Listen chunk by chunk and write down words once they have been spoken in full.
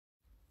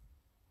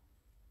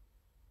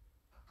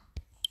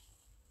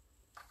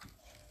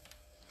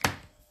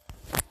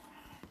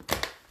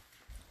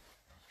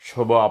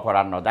শুভ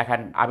অপরাহ্ন।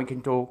 দেখেন, আমি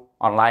কিন্তু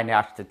অনলাইনে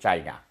আসতে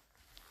চাই না,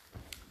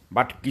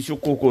 বাট কিছু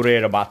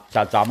কুকুরের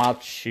বাচ্চা, জামাত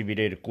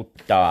শিবিরের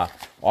কুত্তা,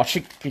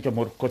 অশিক্ষিত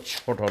মূর্খ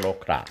ছোট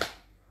লোকরা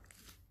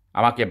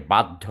আমাকে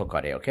বাধ্য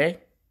করে। ওকে,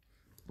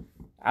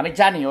 আমি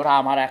জানি ওরা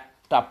আমার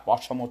একটা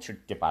পশমও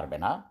ছুটতে পারবে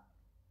না,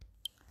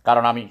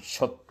 কারণ আমি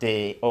সত্যে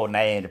ও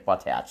ন্যায়ের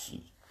পথে আছি।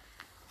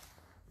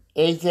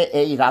 এই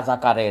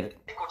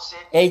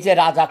যে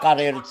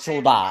রাজাকারের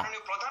চোদা,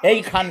 এই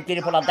খানকির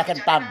ফোলা, দেখেন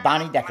তার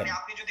দাঁড়ি, দেখেন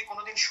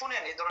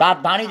তার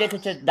দাঁড়ি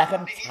রেখেছে,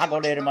 দেখেন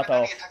ছাগলের মতো।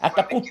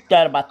 একটা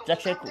কুত্তার বাচ্চা,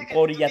 সে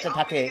কোরিয়াতে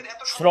থাকে,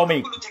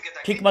 শ্রমিক,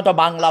 ঠিক মতো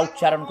বাংলা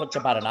উচ্চারণ করতে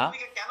পারে না।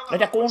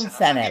 এটা কোন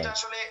চ্যানেল?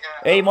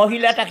 এই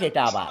মহিলাটাকে,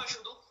 এটা আবার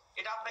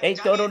এই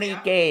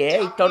তরুণীকে,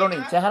 এই তরুণী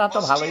চেহারা তো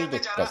ভালোই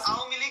দেখতেছি,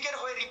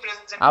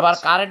 আবার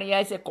কারে নিয়ে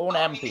আইছে কোন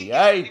এমপি?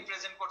 এই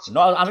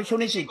আমি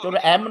শুনেছি তোর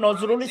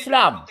নজরুল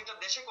ইসলাম,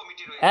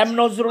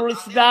 নজরুল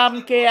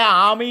ইসলামকে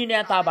আমি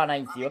নেতা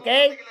বানাইছি। ওকে,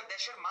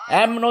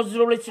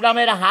 নজরুল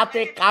ইসলামের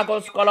হাতে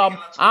কাগজ কলম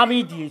আমি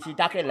দিয়েছি,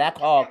 তাকে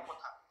লেখক,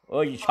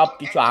 ওই সব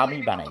কিছু আমি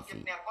বানাইছি,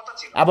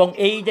 এবং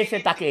এই দেশে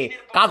তাকে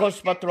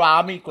কাগজপত্র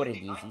আমি করে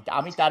দিয়েছি,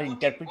 আমি তার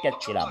ইন্টারপ্রিটার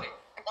ছিলাম।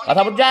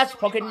 কথা বুঝাস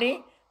ফকিন্নি?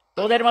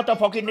 তোদের মতো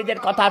ফকিন্নিদের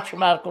কথা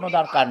শোনার কোনো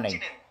দরকার নেই।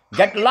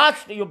 Get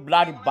lost you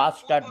bloody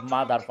bastard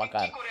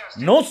মাদারফাকার।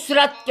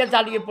 নুসরাতকে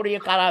জ্বালিয়ে পুড়িয়ে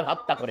কারা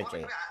হত্যা করেছে?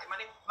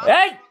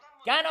 এই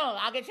কেন?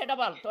 আগে সেটা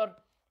বল। তোর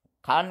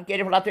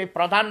খানকের ফলা, তুই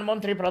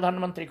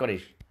প্রধানমন্ত্রী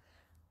করিস,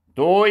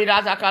 তুই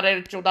রাজাকারের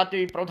চোদা,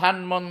 তুই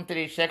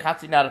প্রধানমন্ত্রী। শেখ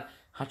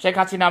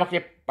হাসিনা আমাকে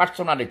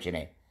পার্সোনালি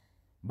চিনে,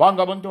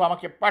 বঙ্গবন্ধু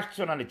আমাকে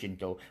পার্সোনালি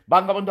চিনত,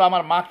 বঙ্গবন্ধু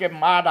আমার মাকে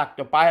মা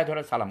ডাকতো, পায়ে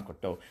ধরে সালাম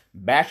করতো।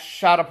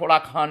 ব্যবসার ফোলা,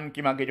 খান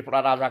কিমাগির ফোলা,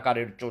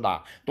 রাজাকারের চোদা,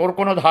 তোর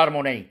কোনো ধর্ম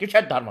নেই।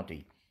 কিসের ধর্ম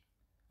তুই?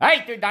 এই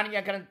তুই দাঁড়িয়ে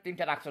এখানে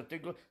তিনটে রাখছ, তুই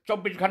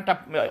 24 ঘন্টা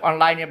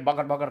অনলাইনে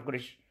বগর বগর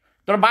করিস।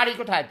 তোর বাড়ি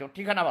কোথায়? তোর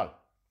ঠিকানা বল।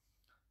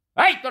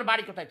 এই তোর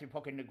বাড়ি কোথায়? তুই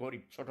ফকিন্নি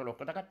গরিব ছোট লোক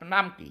কোথাকার। তোর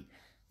নাম কি?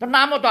 তোর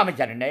নামও তো আমি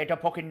জানি না। এটা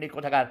ফকিন্নি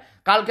কোথাকার।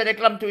 কালকে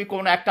দেখলাম তুই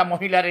কোন একটা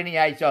মহিলারে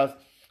নিয়ে আইছস।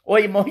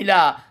 ওই মহিলা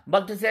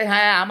বলতেছে,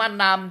 হ্যাঁ আমার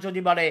নাম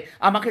যদি বলে,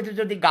 আমাকে তো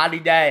যদি গালি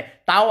দেয়,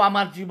 তাও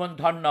আমার জীবন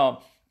ধন্য,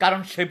 কারণ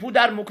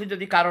সেফুদার মুখে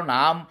যদি কারো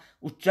নাম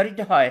উচ্চারিত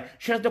হয়,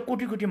 সেটা তো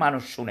কোটি কোটি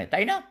মানুষ শুনে,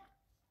 তাই না?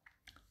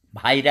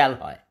 ভাইরাল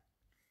হয়।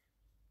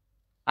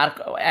 আর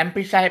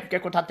এমপি সাহেবকে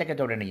কোথা থেকে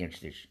ধরে নিয়ে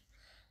এসেছিস?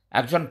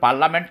 একজন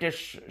পার্লামেন্টের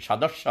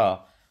সদস্য,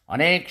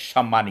 অনেক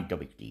সম্মানিত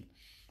ব্যক্তি।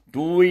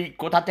 তুই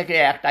কোথা থেকে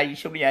একটা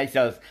ইস্যু নিয়ে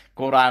আইসস?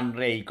 কোরআন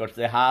রে ই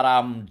করছে,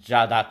 হারাম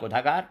জাদা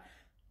কোথাকার।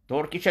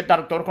 তোর কিসের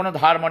তোর কোনো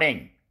ধর্ম নেই।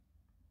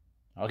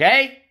 ওকে,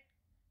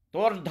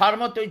 তোর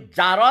ধর্ম তুই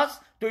জারস,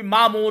 তুই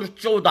মামুর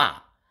চোদা।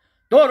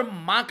 তোর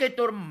মাকে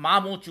তোর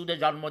মামু চুদে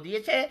জন্ম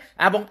দিয়েছে,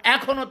 এবং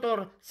এখনো তোর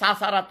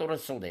সাসারা তোর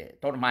চুদে,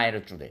 তোর মায়ের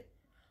চুদে।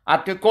 আর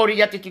তুই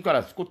কোরিয়াতে কি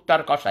করাস?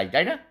 কুত্তার কষাই,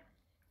 তাই না?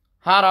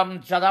 হারাম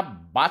জাদা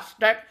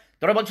বাস্টার্ড।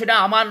 তোরা বলছি না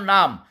আমার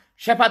নাম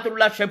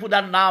সেফাতুল্লাহ,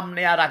 সেফুদার নাম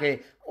নেয়ার আগে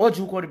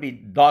অজু করবি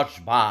 10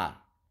 বার,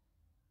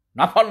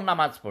 নফল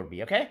নামাজ পড়বি।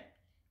 ওকে,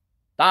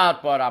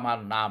 তারপর আমার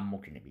নাম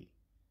মুখে নিবি।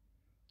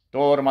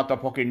 তোর মতো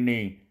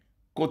ফকিন্নি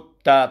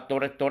কুত্তা,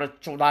 তোরে তোরে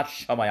চোদার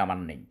সময় আমার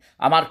নেই।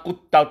 আমার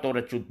কুত্তাও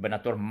তোরে চুদবে না।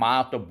 তোর মা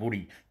তো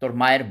বুড়ি, তোর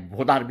মায়ের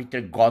ভোদার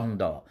ভিতরে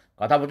গন্ধ।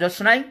 কথা বুঝছ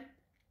নাই?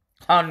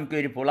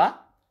 খানকির পোলা।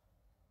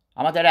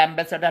 আমাদের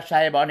অ্যাম্বাসেডার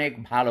সাহেব অনেক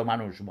ভালো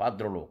মানুষ,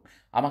 ভদ্রলোক,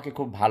 আমাকে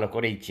খুব ভালো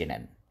করেই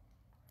চেনেন।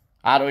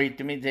 আর ওই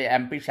তুমি যে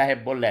এমপি সাহেব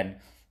বললেন,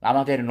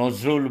 আমাদের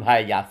নজরুল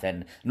ভাই আছেন,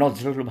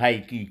 নজরুল ভাই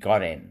কি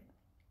করেন?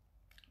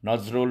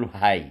 নজরুল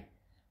ভাই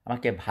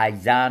আমাকে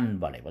ভাইজান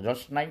বলে,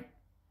 বুঝছ নাই?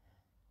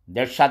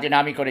 দেশ স্বাধীন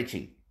আমি করেছি।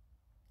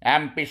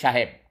 এমপি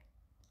সাহেব,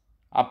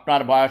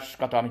 আপনার বয়স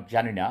কত আমি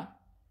জানি না,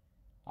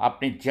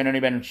 আপনি জেনে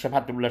নেবেন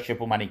সেফাতুল্লাহ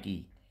সেপু মানে কি।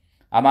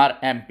 আমার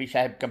এমপি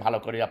সাহেবকে ভালো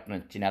করে আপনার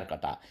চেনার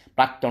কথা।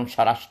 প্রাক্তন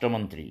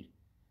স্বরাষ্ট্রমন্ত্রী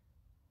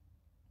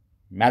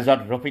মেজর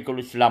রফিকুল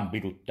ইসলাম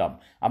বীরুত্তম।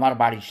 আমার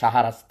বাড়ি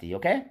সাহারাস্তি।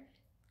 ওকে,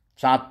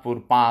 চাঁদপুর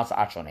 5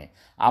 আসনে।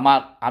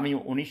 আমি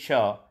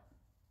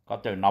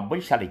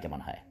 1990 সালেতে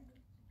মনে হয়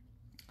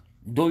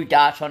 2টা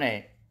আসনে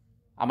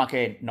আমাকে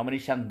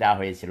নমিনেশন দেওয়া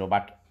হয়েছিল,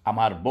 বাট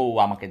আমার বউ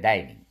আমাকে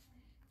দেয়নি।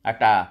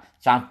 একটা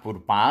চাঁদপুর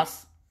 5,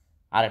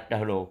 আর একটা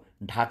হলো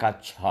ঢাকা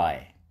 6।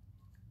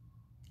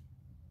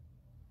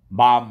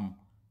 বাম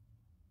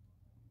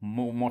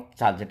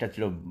মোর্চা, যেটা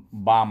ছিল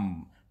বাম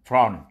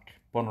ফ্রন্ট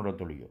 15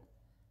 দলীয়,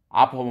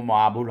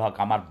 আবুল হক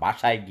আমার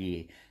বাসায় গিয়ে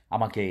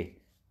আমাকে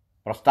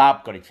প্রস্তাব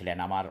করেছিলেন।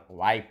 আমার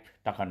ওয়াইফ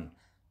তখন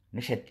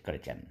নিষেধ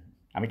করেছেন।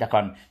 আমি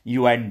তখন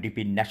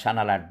UNDP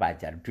national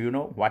adviser. Do you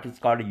know what is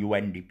called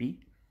UNDP?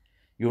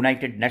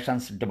 United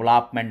Nations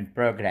development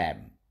programme,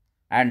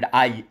 and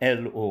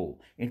ILO,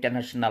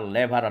 international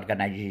labour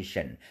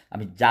organisation.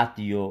 আমি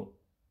জাতীয়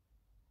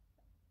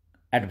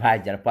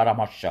অ্যাডভাইজার,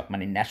 পরামর্শক,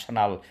 মানে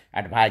ন্যাশনাল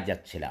অ্যাডভাইজার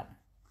ছিলাম,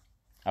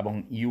 এবং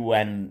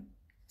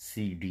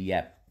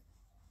UNCDF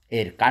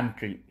এর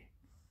কান্ট্রি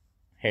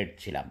হেড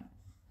ছিলাম।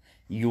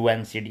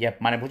 UNCDF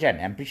মানে বুঝেন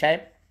এমপি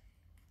সাহেব?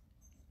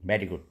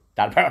 Very good.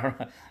 তারপর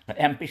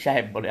এমপি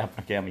সাহেব বলে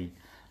আপনাকে আমি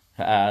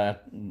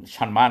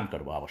সম্মান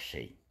করব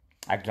অবশ্যই।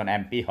 একজন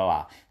এমপি হওয়া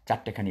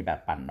চারটেখানি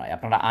ব্যাপার নয়।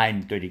 আপনারা আইন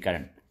তৈরি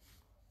করেন,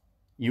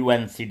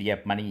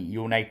 ইউএনসিডিএফ মানে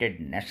United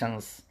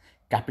Nations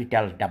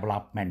capital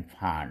development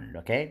fund,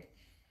 ওকে,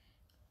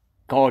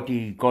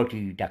 কোটি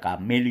কোটি টাকা,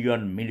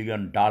 মিলিয়ন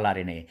মিলিয়ন ডলার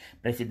এনে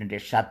প্রেসিডেন্ট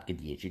এরশাদকে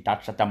দিয়েছি। তার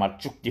সাথে আমার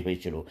চুক্তি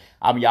হয়েছিল,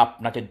 আমি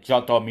আপনাকে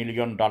যত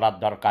মিলিয়ন ডলার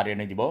দরকার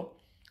এনে দিব,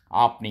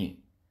 আপনি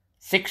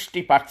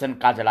 60%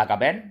 কাজে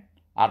লাগাবেন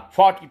আর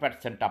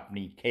 40%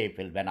 আপনি খেয়ে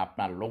ফেলবেন,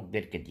 আপনার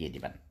লোকদেরকে দিয়ে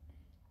দিবেন,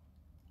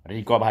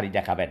 রিকভারি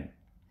দেখাবেন,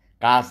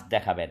 কাজ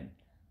দেখাবেন।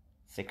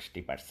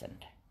 60%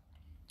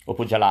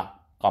 উপজেলা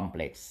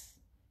কমপ্লেক্স,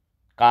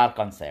 কার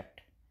কনসেপ্ট?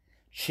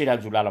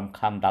 সিরাজুল আলম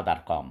খান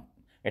দাদার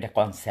এটা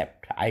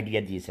কনসেপ্ট,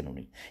 আইডিয়া দিয়েছেন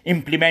উনি।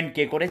 ইমপ্লিমেন্ট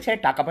কে করেছে?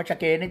 টাকা পয়সা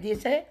কে এনে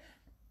দিয়েছে?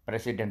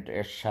 প্রেসিডেন্ট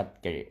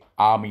এরশাদকে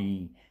আমি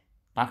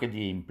তাকে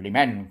দিয়ে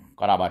ইমপ্লিমেন্ট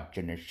করাবার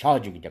জন্য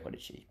সহযোগিতা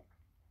করেছি।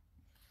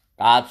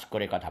 কাজ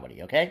করে কথা বলি,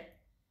 ওকে?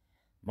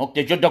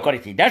 মুক্তিযুদ্ধ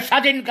করেছি, দেশ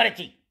স্বাধীন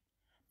করেছি,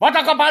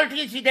 পতাকা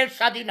পাল্টিয়েছি, দেশ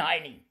স্বাধীন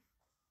হয়নি।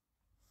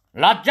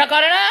 লজ্জা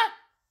করে না?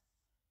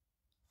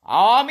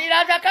 আওয়ামী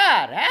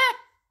রাজাকার, হ্যাঁ,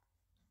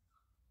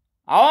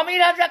 আওয়ামী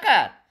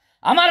রাজাকার।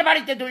 আমার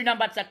বাড়িতে 2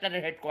 নম্বর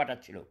সেক্টরের হেডকোয়ার্টার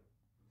ছিল,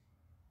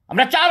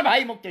 আমরা 4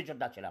 ভাই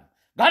মুক্তিযোদ্ধা ছিলাম,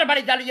 ঘর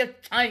বাড়ি জ্বালিয়ে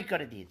ছাই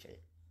করে দিয়েছে।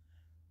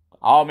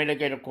 আওয়ামী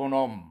লীগের কোনো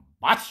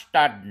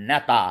বাস্টার্ড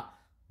নেতা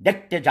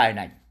দেখতে যায়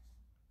নাই,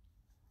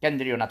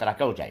 কেন্দ্রীয় নেতারা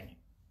কেউ যায়নি,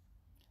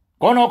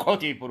 কোনো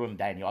ক্ষতিপূরণ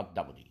দেয়নি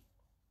অদ্যাবধি।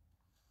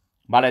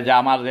 বলে যে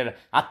আমাদের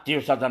আত্মীয়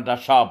স্বজনরা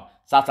সব,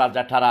 চাচা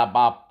জ্যাঠারা,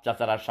 বাপ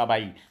চাচারা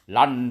সবাই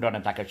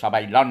লন্ডনে থাকে,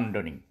 সবাই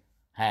লন্ডনই।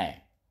 হ্যাঁ,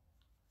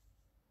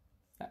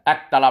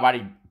 একতলা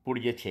বাড়ি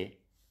পুড়িয়েছে,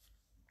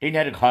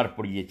 টিনের ঘর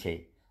পুড়িয়েছে,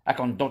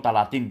 এখন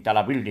 2তলা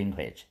 3তলা বিল্ডিং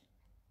হয়েছে।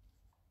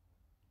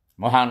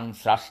 মহান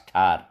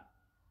স্রষ্টার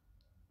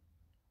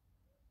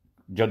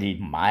যদি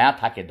মায়া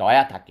থাকে,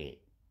 দয়া থাকে,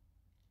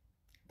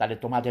 তাহলে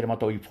তোমাদের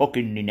মতো ওই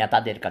ফকিন্নি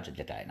নেতাদের কাছে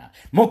যেতে হয় না।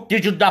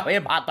 মুক্তিযোদ্ধা হয়ে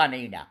ভাতা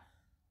নেই না,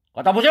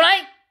 কথা বুঝো নাই?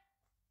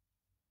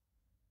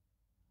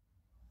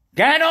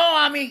 কেন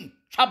আমি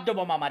শব্দ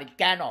বোমা মারি?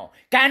 কেন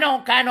কেন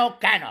কেন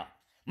কেন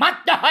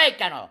মারতে হয়?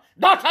 কেন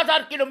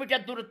 10,000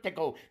 কিলোমিটার দূর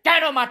থেকেও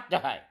কেন মারতে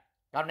হয়?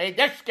 কারণ এই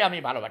দেশকে আমি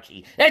ভালোবাসি,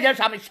 এই দেশ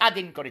আমি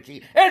স্বাধীন করেছি।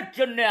 এর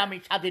জন্য আমি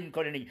স্বাধীন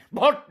করিনি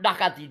ভোট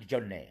ডাকাতির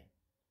জন্যে।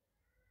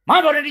 মা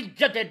বোনের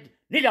ইজ্জতের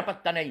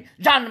নিরাপত্তা নেই,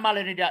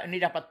 জানমালের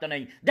নিরাপত্তা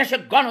নেই,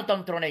 দেশের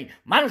গণতন্ত্র নেই,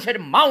 মানুষের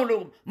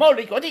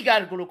মৌলিক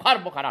অধিকারগুলো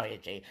খর্ব করা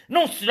হয়েছে।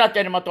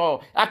 নুসরাতের মতো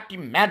একটি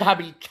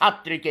মেধাবী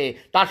ছাত্রীকে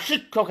তার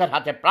শিক্ষকের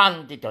হাতে প্রাণ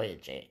দিতে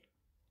হয়েছে,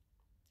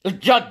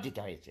 ইজ্জত দিতে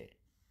হয়েছে।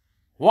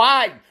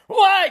 Y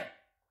Y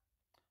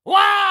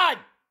Y?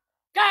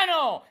 কেন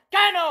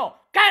কেন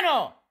কেন?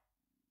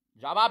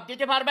 জবাব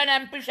দিতে পারবেন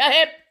এমপি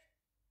সাহেব?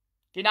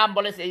 কি নাম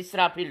বলেছে?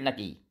 ইসরাফিল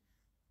নাকি?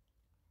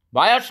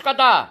 বয়স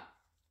কত?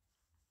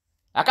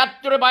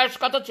 71 বয়স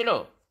কত ছিল?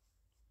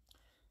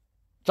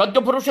 14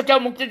 পুরুষে কেউ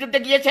মুক্তিযুদ্ধে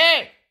গিয়েছে?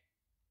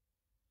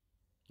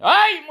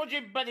 ওই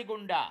মুজিববাদী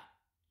গুন্ডা,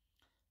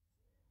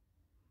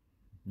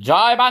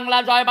 জয়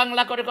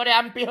বাংলা করে করে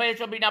এমপি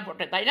হয়েছে বিনা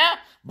ভোটে, তাই না?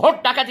 ভোট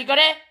ডাকাতি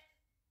করে।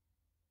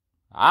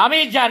 আমি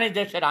জানি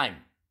দেশের আইন,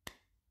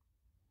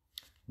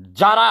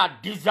 যারা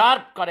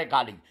ডিজার্ভ করে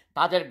গালি,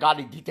 তাদের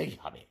গালি দিতেই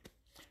হবে।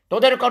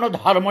 তোদের কোনো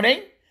ধর্ম নেই,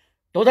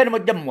 তোদের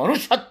মধ্যে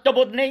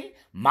মনুষ্যত্ববোধ নেই,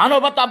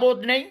 মানবতাবোধ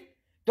নেই,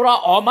 তোরা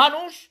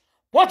অমানুষ,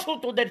 পশু,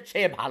 তোদের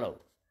চেয়ে ভালো।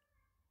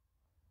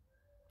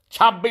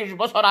 26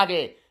 বছর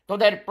আগে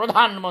তোদের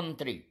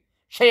প্রধানমন্ত্রী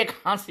শেখ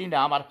হাসিনা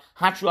আমার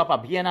হাঁচুয়াপা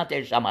ভিয়েনাতে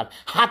এসে আমার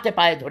হাতে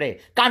পায়ে ধরে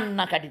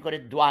কান্নাকাটি করে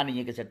দোয়া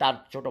নিয়ে গেছে, তার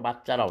ছোট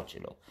বাচ্চারাও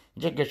ছিল,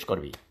 জিজ্ঞেস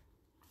করবি।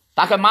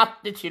 তাকে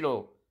মারতে ছিল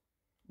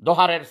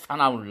দোহারের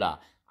সানাউল্লাহ,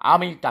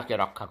 আমি তাকে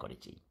রক্ষা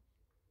করেছি।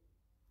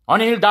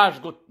 অনিল দাস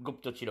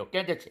গুপ্ত ছিল,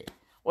 কেঁদেছে।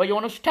 ওই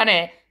অনুষ্ঠানে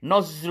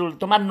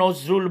তোমার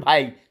নজরুল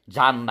ভাই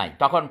যান নাই,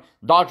 তখন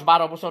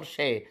 10-12 বছর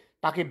সে,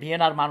 তাকে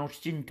ভিয়েনার মানুষ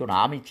চিনত না,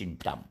 আমি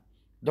চিনতাম।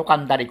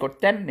 দোকানদারি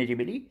করতেন,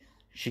 নিরিবিলি,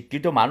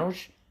 শিক্ষিত মানুষ,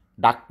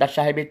 ডাক্তার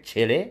সাহেবের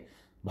ছেলে,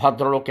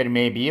 ভদ্রলোকের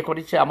মেয়ে বিয়ে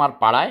করেছে আমার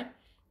পাড়ায়।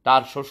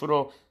 তার শ্বশুরও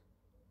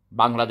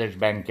বাংলাদেশ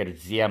ব্যাংকের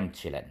জিএম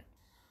ছিলেন।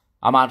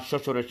 আমার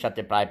শ্বশুরের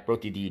সাথে প্রায়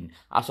প্রতিদিন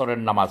আসরের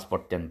নামাজ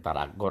পড়তেন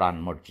তারা গোরান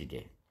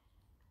মসজিদে।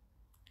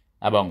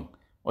 এবং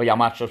ওই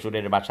আমার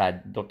শ্বশুরের বাসায়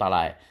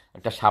দোতলায়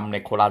একটা সামনে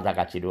খোলা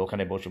জায়গা ছিল,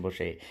 ওখানে বসে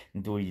বসে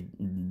দুই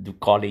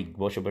কলিগ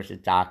বসে বসে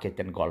চা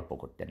খেতেন, গল্প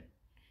করতেন।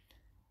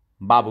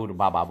 বাবুর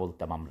বাবা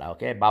বলতাম আমরা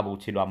ওকে। বাবু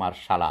ছিল আমার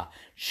শালা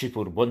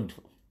শিপুর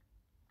বন্ধু।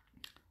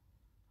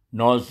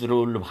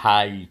 নজরুল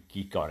ভাই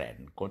কি করেন,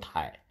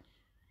 কোথায়?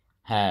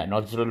 হ্যাঁ,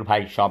 নজরুল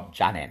ভাই সব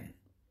জানেন।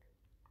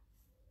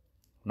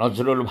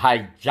 নজরুল ভাই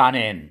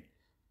জানেন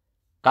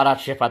কারা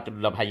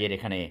শেফাতুল্লাহ ভাইয়ের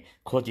এখানে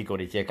ক্ষতি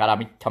করেছে, কারা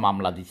মিথ্যা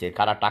মামলা দিছে,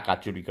 কারা টাকা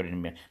চুরি করে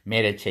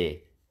মেরেছে।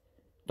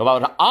 তোমার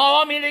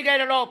আওয়ামী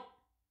লীগের লোক,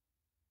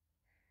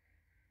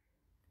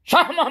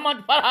 শাহ মোহাম্মদ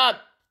ফরহাদ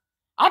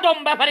আদম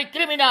ব্যাপারী,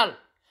 ক্রিমিনাল,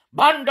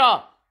 ভণ্ড,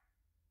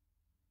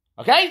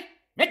 ওকে,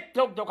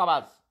 মিথ্যুক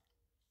ধোঁকাবাজ,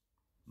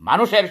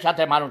 মানুষের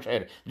সাথে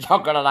মানুষের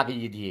ঝগড়া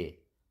লাগিয়ে দিয়ে।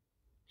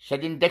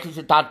 সেদিন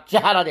দেখেছি তার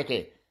চেহারা দেখে,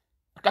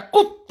 একটা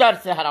কুত্তার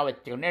চেহারা, এর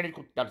থেকে নেড়ি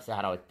কুত্তার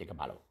চেহারা, এর থেকে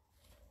ভালো।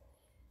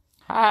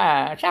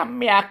 হ্যাঁ,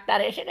 শাম্মী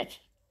আক্তার এসে গেছে।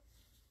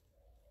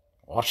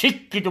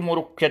 অশিক্ষিত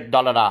মূর্খের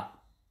দলেরা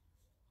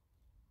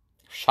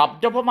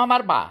শব্দবোমা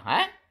মারবা?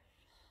 হ্যাঁ,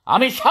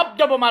 আমি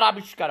শব্দবোমার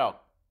আবিষ্কারক।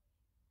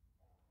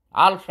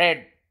 আলফ্রেড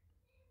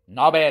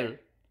নোবেল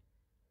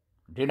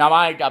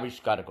ডিনামাইট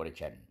আবিষ্কার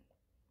করেছেন,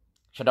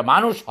 সেটা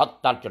মানুষ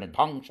হত্যার জন্য,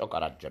 ধ্বংস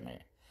করার জন্যে।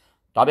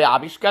 তবে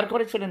আবিষ্কার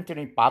করেছিলেন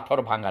তিনি পাথর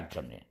ভাঙার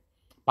জন্যে,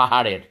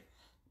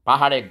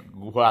 পাহাড়ে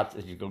গুহা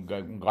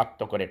গর্ত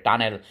করে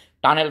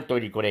টানেল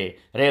তৈরি করে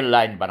রেল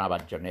লাইন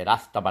বানাবার জন্যে,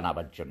 রাস্তা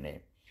বানাবার জন্যে।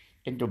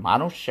 কিন্তু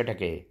মানুষ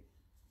সেটাকে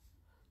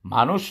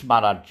মানুষ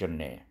মারার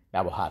জন্যে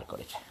ব্যবহার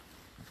করেছে।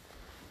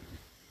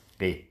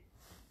 কি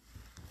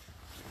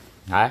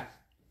হ্যাঁ,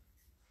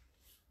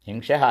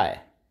 হিংসে হয়?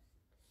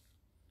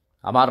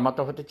 আমার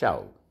মতো হতে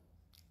চাও?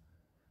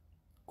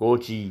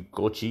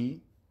 কোচি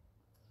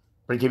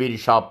পৃথিবীর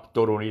সব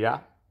তরুণীরা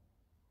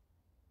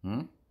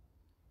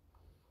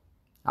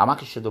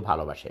আমাকে শুধু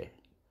ভালোবাসে।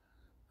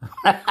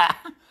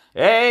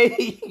 এই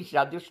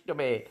সাদুষ্ট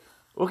মেয়ে,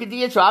 ওকে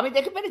দিয়েছ, আমি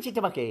দেখে পেরেছি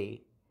তোমাকে।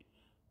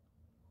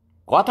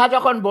 কথা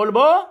যখন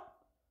বলবো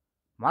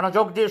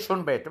মনোযোগ দিয়ে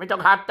শুনবে। তুমি তো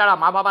ঘাট তাড়া,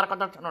 মা বাবার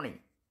কথা শোনোনি।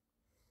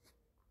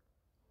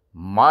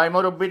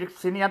 মুরব্বীর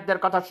সিনিয়রদের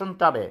কথা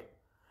শুনতে হবে।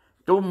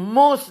 Two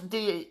মুস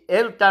the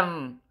এলটান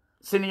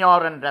senior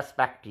and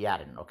respect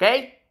ইয়ারেন, okay?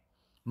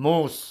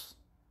 মুস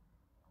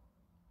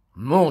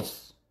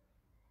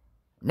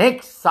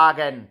NIX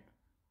sagen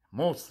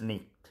muss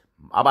nicht,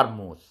 aber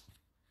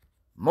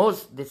muss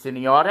die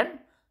Senioren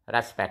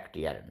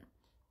respektieren.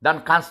 Dann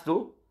kannst du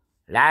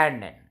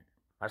lernen.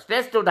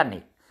 Verstehst du dann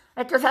nicht?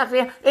 Du sagst,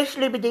 ich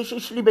liebe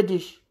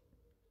dich.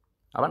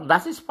 Aber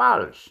das ist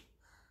falsch.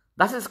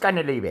 Das ist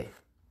keine Liebe.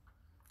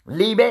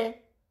 Liebe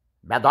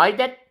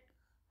bedeutet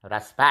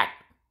Respekt.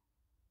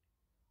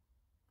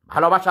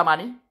 ভালোবাসা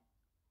মানে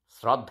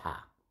শ্রদ্ধা,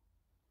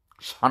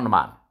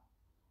 সম্মান,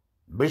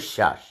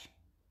 বিশ্বাস।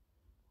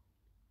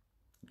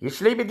 Ich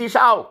liebe dich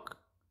auch,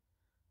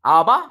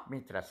 aber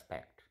mit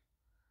Respekt.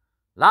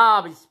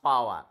 Love is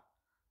power.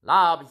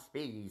 Love is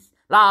peace.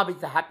 Love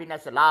is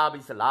happiness. Love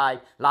is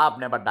life. Love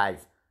never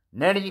dies.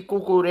 নেড়ি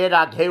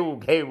কুকুরেরা ঘেউ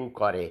ঘেউ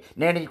করে,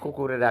 নেড়ি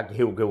কুকুরেরা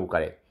ঘেউ ঘেউ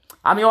করে।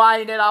 আমিও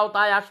আইনের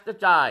আওতায় আসতে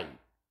চাই।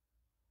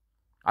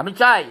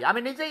 আমি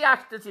নিজেই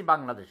আসতেছি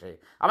বাংলাদেশে।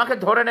 আমাকে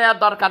ধরে নেওয়ার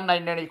দরকার নাই।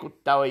 নেড়ি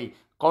কুত্তা, ওই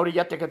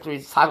কোরিয়া থেকে তুই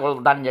ছাগল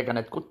দাঁড়িয়ে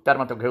এখানে কুত্তার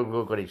মতো ঘেউ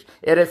ঘেউ করিস।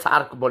 এরে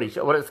স্যার বলিস,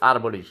 ওরে স্যার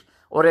বলিস,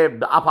 ওরে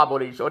আফা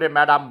বলিস, ওরে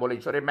ম্যাডাম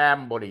বলিস, ওরে ম্যাম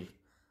বলিস।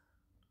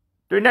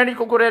 তুই নেড়ি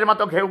কুকুরের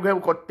মতো ঘেউ ঘেউ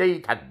করতেই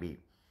থাকবি,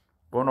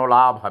 কোনো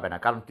লাভ হবে না।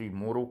 কারণ তুই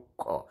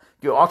মূর্খ,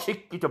 তুই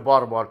অশিক্ষিত,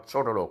 বর্বর,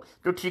 ছোট লোক।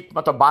 তুই ঠিক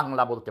মতো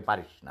বাংলা বলতে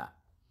পারিস না,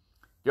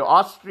 তুই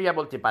অস্ট্রিয়া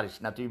বলতে পারিস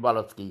না, তুই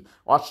বলস কি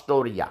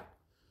অস্টোরিয়া।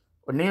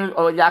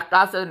 একটা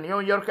আছে নিউ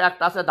ইয়র্কে,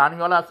 একটা আছে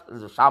দানিওয়ালা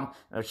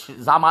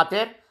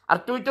জামাতের, আর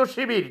তুই তো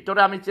শিবির,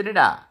 তোরে আমি চিনি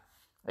না।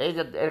 এই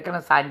যে এখানে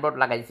সাইনবোর্ড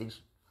লাগাইছিস।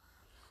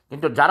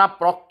 কিন্তু যারা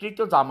প্রকৃত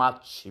জামাত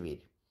শিবির,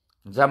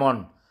 যেমন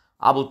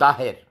আবু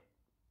তাহের,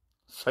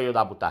 সৈয়দ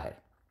আবু তাহের,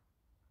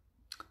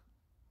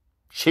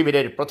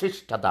 শিবিরের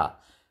প্রতিষ্ঠাতা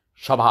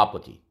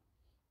সভাপতি,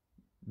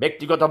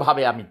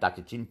 ব্যক্তিগতভাবে আমি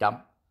তাকে চিনতাম।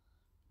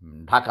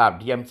 ঢাকা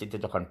ডিএমসিতে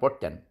যখন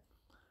পড়তেন,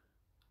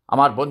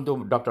 আমার বন্ধু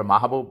ডক্টর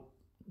মাহবুব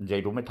যে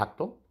রুমে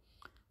থাকতো,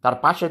 তার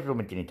পাশের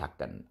রুমে তিনি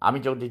থাকতেন। আমি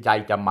যদি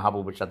যাইতাম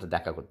মাহবুবের সাথে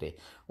দেখা করতে,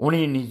 উনি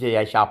নিজে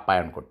এসে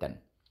আপ্যায়ন করতেন,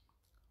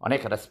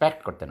 অনেক রেসপেক্ট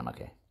করতেন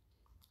আমাকে।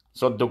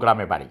 14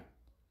 গ্রামে বাড়ি।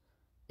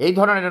 এই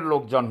ধরনের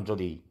লোকজন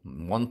যদি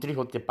মন্ত্রী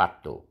হতে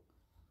পারত,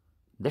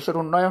 দেশের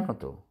উন্নয়ন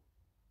হতো।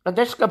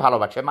 দেশকে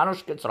ভালোবাসে,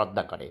 মানুষকে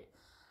শ্রদ্ধা করে,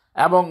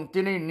 এবং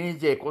তিনি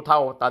নিজে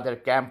কোথাও তাদের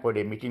ক্যাম্প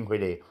হইলে, মিটিং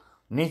হইলে,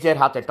 নিজের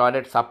হাতে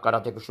টয়লেট সাফ করা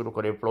থেকে শুরু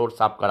করে ফ্লোর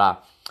সাফ করা।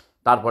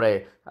 তারপরে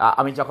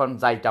আমি যখন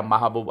যাইতাম,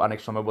 মাহবুব অনেক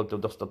সময় বলতো,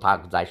 দোস্ত থাক,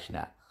 যাইস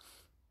না।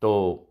 তো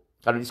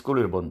কারণ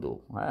স্কুলের বন্ধু,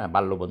 হ্যাঁ,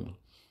 বাল্যবন্ধু।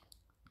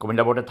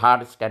 কুমিল্লা বোর্ডে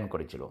 3rd স্ট্যান্ড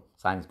করেছিল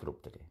সায়েন্স গ্রুপ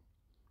থেকে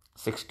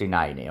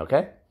 69-এ, ওকে?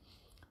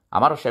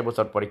 আমারও সে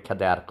বছর পরীক্ষা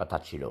দেওয়ার কথা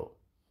ছিল,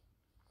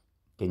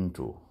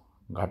 কিন্তু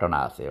ঘটনা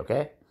আছে, ওকে?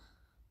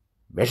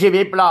 বেশি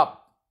বিপ্লব,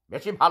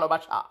 বেশি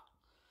ভালোবাসা,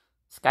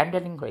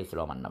 স্ক্যান্ডালিং হয়েছিল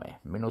আমার নামে,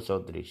 মিনু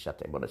চৌধুরীর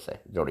সাথে বলেছে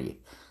জড়িয়ে।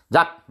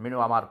 যাক, মিনু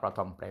আমার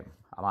প্রথম প্রেম,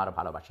 আমার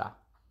ভালোবাসা।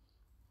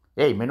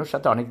 এই মিনুর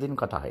সাথে অনেকদিন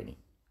কথা হয়নি,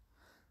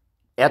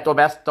 এত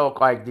ব্যস্ত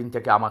কয়েকদিন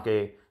থেকে আমাকে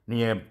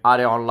নিয়ে।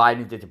 আরে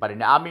অনলাইনে যেতে পারি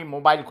না, আমি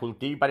মোবাইল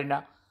খুলতেই পারি না।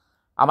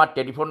 আমার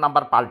টেলিফোন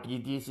নাম্বার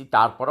পাল্টিয়ে দিয়েছি,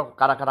 তারপরও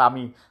কারা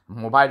আমি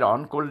মোবাইল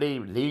অন করলেই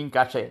লিঙ্ক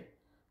আসে।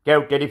 কেউ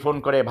টেলিফোন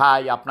করে,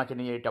 ভাই আপনাকে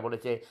নিয়ে এটা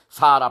বলেছে,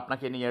 স্যার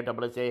আপনাকে নিয়ে এটা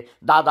বলেছে,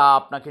 দাদা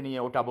আপনাকে নিয়ে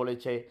ওটা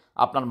বলেছে,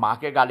 আপনার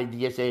মাকে গালি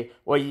দিয়েছে।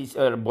 ওই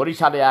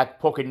বরিশালে এক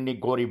ফকিন্নি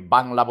গরিব,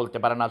 বাংলা বলতে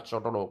পারে না,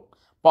 ছোট লোক,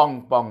 পং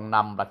পং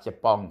নাম রাখছে,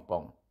 পং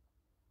পং।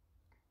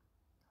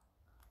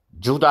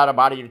 জুতার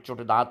বাড়ির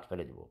চোটে দাঁত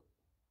ফেলে দেব,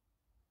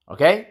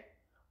 ওকে?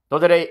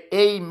 তোদের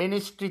এই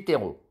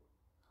মিনিস্ট্রিতেও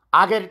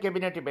আগের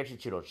ক্যাবিনেটে বেশি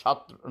ছিল,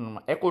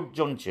 21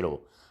 জন ছিল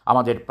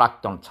আমাদের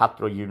প্রাক্তন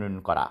ছাত্র ইউনিয়ন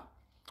করা।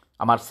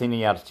 আমার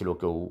সিনিয়র ছিল,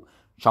 কেউ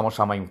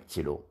সমসাময়িক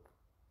ছিল,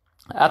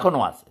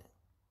 এখনও আছে।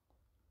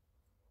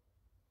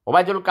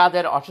 ওবায়দুল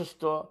কাদের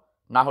অসুস্থ,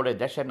 না হলে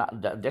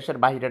দেশের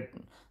বাইরে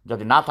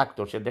যদি না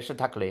থাকতো, সে দেশে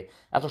থাকলে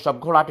এত সব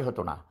ঘোলাটে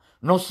হতো না।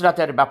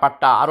 নুসরাতের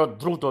ব্যাপারটা আরও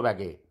দ্রুত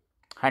ব্যাগে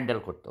হ্যান্ডেল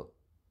করত।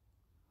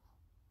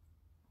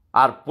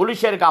 আর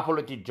পুলিশের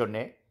গাফলতির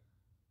জন্যে,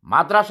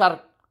 মাদ্রাসার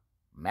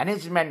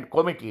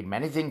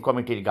ম্যানেজিং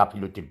কমিটির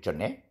গাফিলতির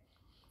জন্যে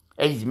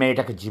এই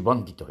মেয়েটাকে জীবন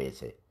দিতে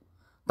হয়েছে।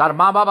 তার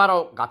মা বাবারও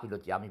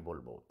গাফিলতি আমি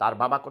বলবো। তার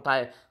বাবা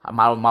কোথায়,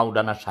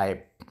 মাওলানা সাহেব,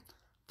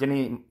 তিনি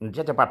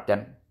যেতে পারতেন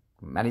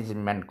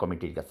ম্যানেজমেন্ট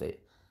কমিটির কাছে,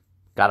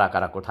 কারা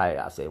কারা কোথায়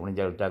আছে। উনি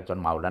যেহেতু একজন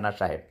মাওলানা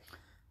সাহেব,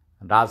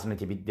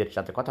 রাজনীতিবিদদের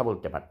সাথে কথা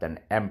বলতে পারতেন।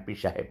 এমপি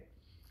সাহেব,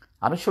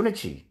 আমি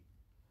শুনেছি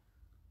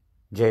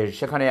যে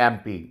সেখানে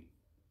এমপি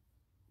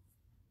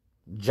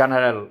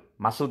জেনারেল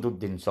মাসুদ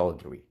উদ্দিন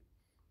চৌধুরী,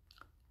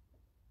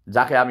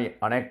 যাকে আমি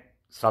অনেক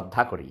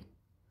শ্রদ্ধা করি,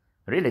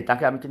 রিয়েলি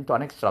তাকে আমি কিন্তু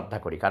অনেক শ্রদ্ধা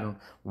করি, কারণ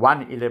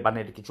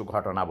 1/11 কিছু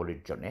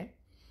ঘটনাবলীর জন্যে,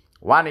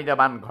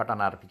 1/11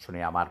 ঘটনার পিছনে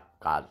আমার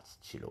কাজ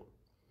ছিল।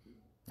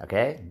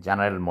 ওকে,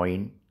 জেনারেল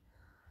মঈন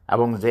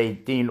এবং যেই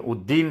 3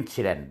 উদ্দিন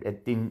ছিলেন, এই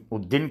 3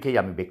 উদ্দিনকেই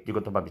আমি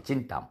ব্যক্তিগতভাবে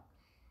চিনতাম।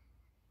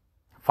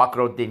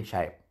 ফখরুদ্দিন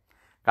সাহেব,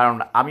 কারণ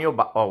আমিও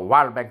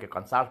ওয়ার্ল্ড ব্যাংকে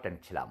কনসালটেন্ট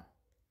ছিলাম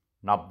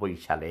 90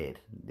 সালের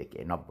দিকে,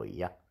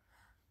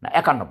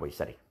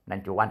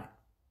 91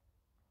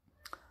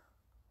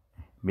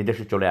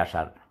 বিদেশে চলে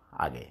আসার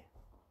আগে।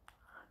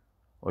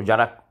 ওই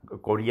যারা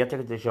কোরিয়া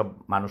থেকে যেসব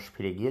মানুষ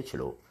ফিরে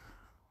গিয়েছিল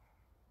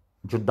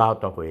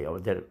যুদ্ধাহত হয়ে,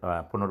 ওদের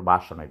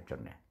পুনর্বাসনের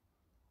জন্যে,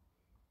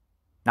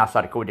 না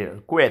সরি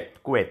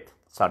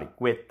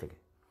কুয়েত থেকে।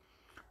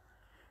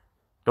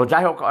 তো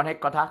যাই হোক, অনেক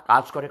কথা,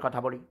 কাজ করে কথা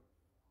বলি,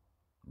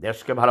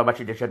 দেশকে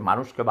ভালোবাসি, দেশের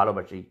মানুষকে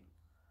ভালোবাসি,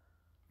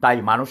 তাই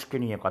মানুষকে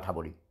নিয়ে কথা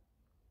বলি।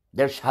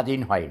 দেশ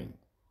স্বাধীন হয়নি,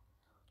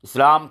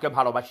 ইসলামকে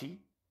ভালোবাসি,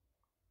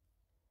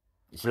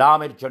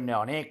 ইসলামের জন্য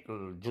অনেক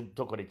যুদ্ধ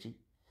করেছি।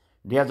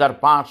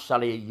 2005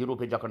 সালে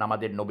ইউরোপে যখন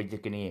আমাদের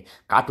নবীজিকে নিয়ে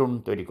কার্টুন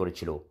তৈরি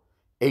করেছিল,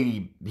 এই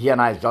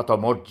ভিয়েনায় যত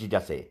মসজিদ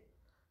আছে,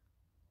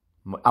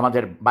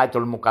 আমাদের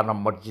বায়তুল মুকাররম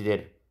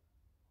মসজিদের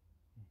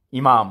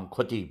ইমাম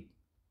খতিব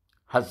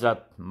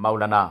হজরত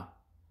মাওলানা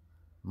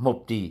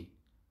মুফতি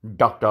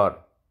ডক্টর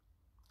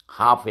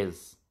হাফেজ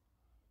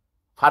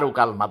ফারুক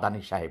আল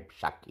মাদানী সাহেব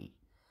সাক্ষী।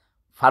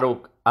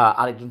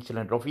 আরেকজন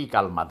ছিলেন রফিক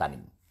আল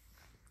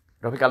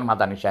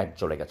মাদানী সাহেব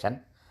চলে গেছেন।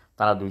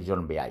 তারা 2 জন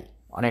বেয়াই,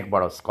 অনেক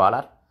বড়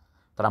স্কলার।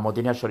 তারা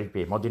মদিনা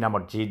শরীফে, মদিনা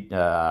মসজিদ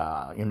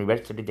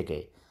ইউনিভার্সিটি থেকে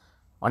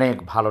অনেক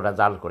ভালো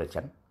রেজাল্ট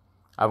করেছেন।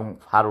 এবং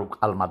ফারুক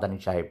আল মাদানী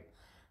সাহেব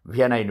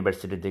ভিয়েনা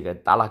ইউনিভার্সিটি থেকে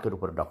তালাকের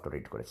উপর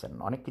ডক্টরেট করেছেন,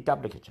 অনেক কিতাব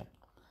লিখেছেন।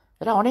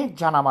 এরা অনেক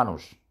জানা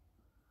মানুষ।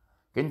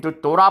 কিন্তু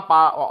তোরা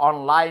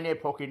অনলাইনে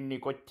ফকিরনি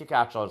কোত্থেকে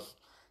আসস?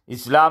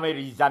 ইসলামের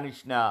জানিস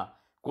না,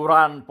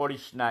 কোরআন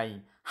পড়িস নাই,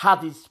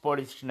 হাদিস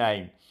পড়িস নাই,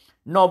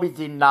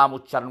 নবীজির নাম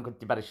উচ্চারণ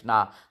করতে পারিস না,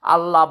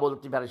 আল্লাহ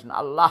বলতে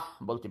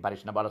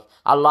পারিস না, বলস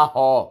আল্লাহ হ।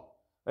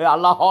 ওই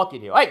আল্লাহ হ কি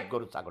রে? ওই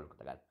গরু ছাগল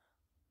কোথাকার।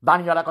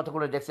 দানিওয়ালা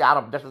কতগুলো দেখছি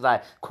আরব দেশে যায়,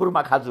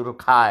 খুরমা খাজুর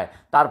খায়,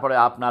 তারপরে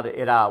আপনার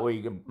এরা ওই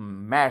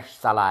ম্যাশ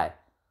চালায়,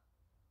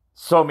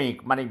 শ্রমিক,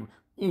 মানে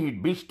ইট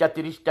 20টা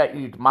 30টা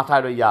ইট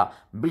মাথায় লইয়া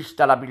 20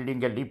 তলা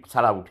বিল্ডিংয়ে লিফট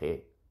ছাড়া উঠে।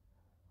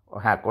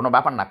 হ্যাঁ, কোনো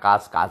ব্যাপার না,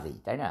 কাজেই,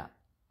 তাই না?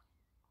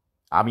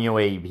 আমিও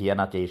এই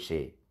ভিয়েনাতে এসে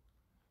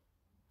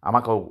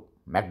আমাকেও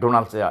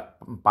ম্যাকডোনাল্ডসে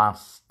 5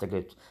 থেকে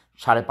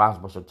 5.5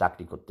 বছর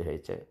চাকরি করতে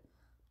হয়েছে।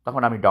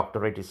 তখন আমি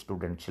ডক্টরেট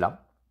স্টুডেন্ট ছিলাম।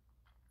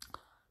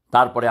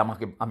 তারপরে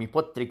আমি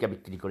পত্রিকা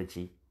বিক্রি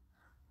করেছি,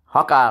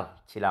 হকার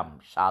ছিলাম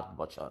 7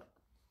 বছর,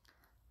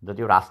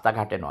 যদিও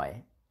রাস্তাঘাটে নয়,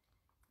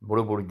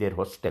 বুড়ো বুড়িদের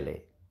হোস্টেলে,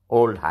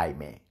 ওল্ড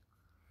হাইমে।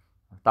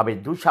 তবে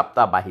 2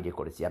 সপ্তাহ বাহিরে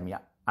করেছি আমি,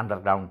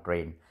 আন্ডারগ্রাউন্ড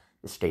ট্রেন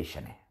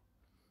স্টেশনে।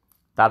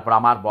 তারপর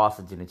আমার বস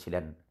যিনি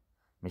ছিলেন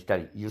মিস্টার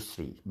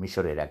ইউসরি,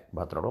 মিশরের এক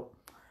ভদ্রলোক,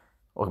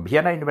 ও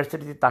ভিয়েনা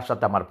ইউনিভার্সিটিতে তার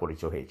সাথে আমার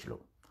পরিচয় হয়েছিল।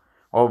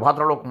 ও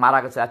ভদ্রলোক মারা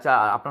গেছে। আচ্ছা,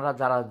 আপনারা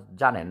যারা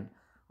জানেন,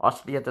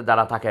 অস্ট্রিয়াতে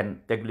যারা থাকেন,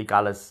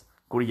 তেগলিকালেস,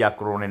 কুরিয়া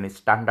ক্রোনেন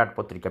স্ট্যান্ডার্ড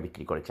পত্রিকা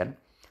বিক্রি করেছেন,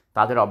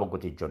 তাদের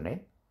অবগতির জন্যে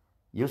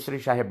ইউসরি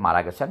সাহেব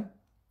মারা গেছেন।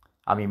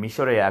 আমি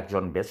মিশরে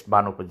একজন বেস্ট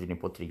বানক যিনি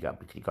পত্রিকা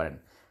বিক্রি করেন,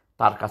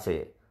 তার কাছে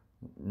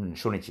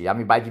শুনেছি।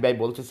 আমি বাইজি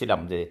বলতেছিলাম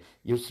যে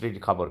ইউসরির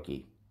খবর কি।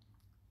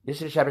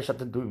 ইউসরি সাহেবের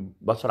সাথে 2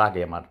 বছর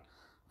আগে আমার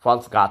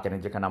ফলস গাতেনে,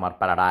 যেখানে আমার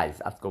প্যারাডাইজ,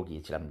 আজকেও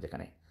গিয়েছিলাম,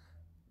 যেখানে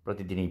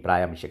প্রতিদিনই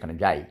প্রায় আমি সেখানে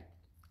যাই,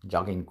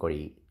 জগিং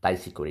করি,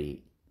 তাইসি করি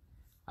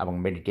এবং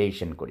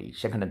মেডিটেশন করি,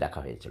 সেখানে দেখা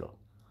হয়েছিল।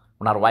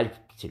 ওনার ওয়াইফ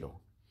ছিল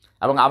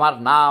এবং আমার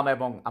নাম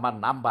এবং আমার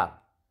নাম্বার,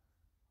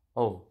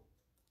 ও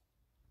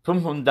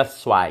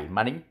ফুমহুন্দাসওয়াই,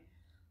 মানে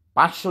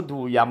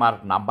 502 আমার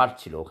নাম্বার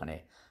ছিল ওখানে,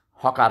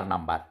 হকার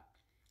নাম্বার,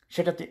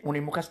 সেটাতে উনি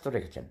মুখস্থ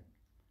রেখেছেন।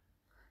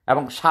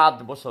 এবং 7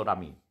 বছর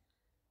আমি,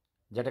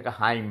 যেটাকে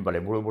হাইম বলে,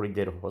 বুড়ো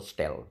বুড়িদের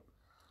হোস্টেল,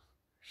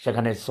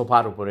 সেখানে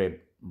সোফার উপরে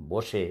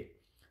বসে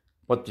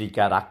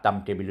পত্রিকা রাখতাম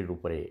টেবিলের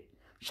উপরে।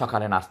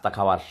 সকালে নাস্তা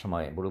খাওয়ার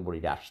সময় বুড়ো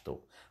বুড়িরা আসতো।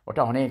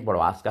 ওটা অনেক বড়,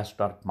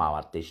 আসগাস্টর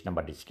মাওয়ার 23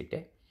 নম্বর ডিস্ট্রিক্টে।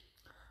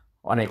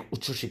 অনেক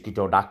উচ্চশিক্ষিত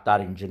ডাক্তার,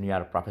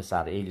 ইঞ্জিনিয়ার,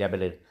 প্রফেসর, এই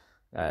লেভেলের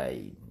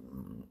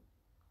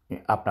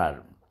আপনার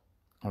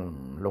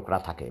লোকরা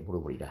থাকে,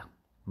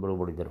 বুড়ো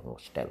বুড়িদের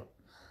হোস্টেল।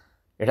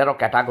 এটারও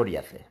ক্যাটাগরি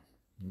আছে,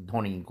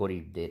 ধনী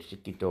গরিবদের,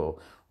 শিক্ষিত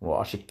ও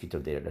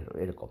অশিক্ষিতদের,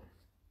 এরকম।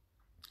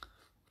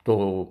 তো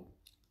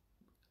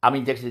আমি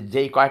দেখছি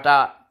যেই কয়টা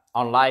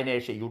অনলাইনে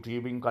এসে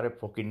ইউটিউবিং করে,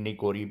 ফকিন্নি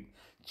গরিব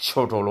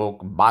ছোট লোক,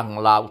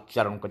 বাংলা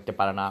উচ্চারণ করতে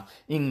পারে না,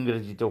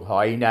 ইংরেজিতে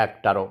হয় না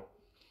একটারও,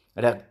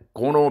 এটা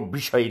কোনো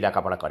বিষয়ই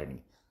লেখাপড়া করেনি,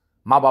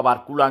 মা বাবার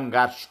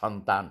কুলাঙ্গার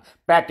সন্তান,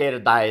 পেটের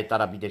দায়ে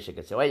তারা বিদেশে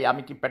গেছে। ওই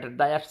আমি কি পেটের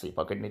দায়ে আসছি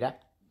ফকিন্নিরা?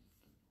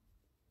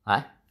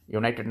 হ্যাঁ,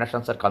 ইউনাইটেড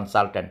নেশনসের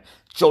কনসালটেন্ট,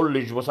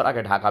 40 বছর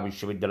আগে ঢাকা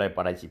বিশ্ববিদ্যালয়ে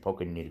পড়াইছি,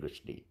 ফকিন্নির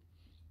গোষ্ঠী।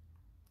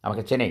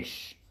 আমাকে চেনিস?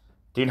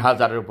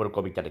 3000-এর উপর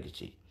কবিতা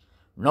লিখেছি,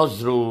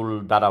 নজরুল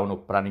দ্বারা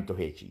অনুপ্রাণিত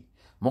হয়েছি,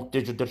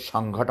 মুক্তিযুদ্ধের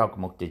সংগঠক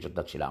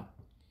মুক্তিযোদ্ধা ছিলাম,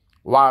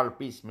 ওয়ার্ল্ড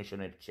পিস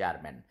মিশনের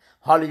চেয়ারম্যান,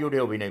 হলিউডে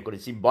অভিনয়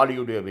করেছি,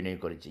 বলিউডে অভিনয়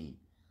করেছি,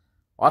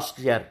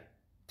 অস্ট্রিয়ার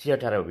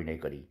থিয়েটারে অভিনয়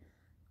করি,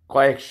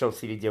 কয়েকশো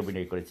সিরিজে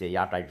অভিনয় করেছি এই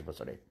 28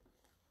 বছরে।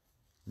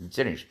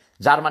 জানিস,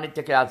 জার্মানি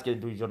থেকে আজকে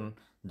 2জন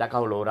দেখা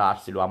হলো, ওরা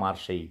আসছিল আমার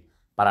সেই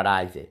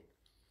প্যারাডাইজে।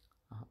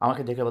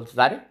 আমাকে দেখে বলছে,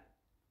 আরে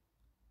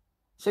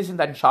সেই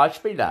চিন্তা সাহস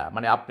পেইলা,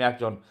 মানে আপনি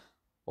একজন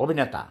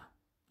অভিনেতা,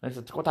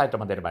 কোথায়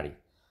তোমাদের বাড়ি?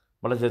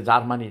 বলে যে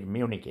জার্মানির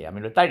মিউনিকে। আমি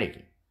বলি, তাই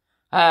নাকি?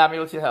 হ্যাঁ, আমি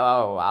বলছি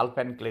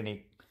আলফেন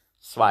ক্লিনিক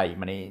সোয়াই,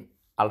 মানে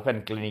আলফেন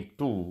ক্লিনিক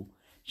 2,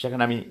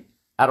 সেখানে আমি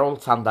অ্যারোল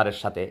সান্দারের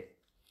সাথে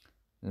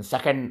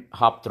সেকেন্ড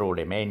হাফ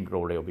রোলে, মেইন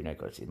রোলে অভিনয়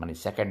করেছি, মানে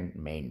সেকেন্ড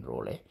মেইন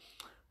রোলে।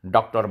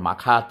 ডক্টর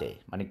মাখাতে,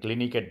 মানে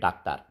ক্লিনিকের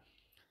doctor,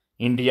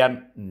 Indian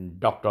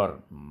doctor,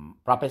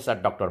 professor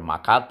doctor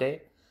মাখাতে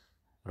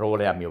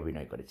রোলে আমি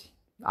অভিনয় করেছি।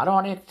 আরও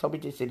অনেক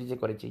ছবিতে সিরিজে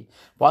করেছি।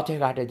 পথে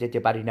ঘাটে যেতে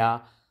পারি না,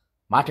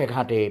 মাঠে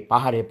ঘাটে,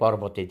 পাহাড়ে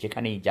পর্বতে,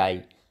 যেখানেই যাই,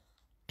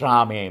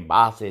 ট্রামে,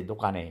 বাসে,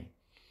 দোকানে,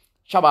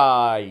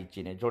 সবাই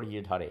চিনে,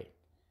 জড়িয়ে ধরে,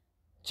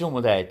 চুমু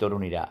দেয়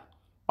তরুণীরা,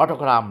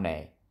 অটোগ্রাম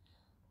নেয়,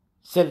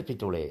 সেলফি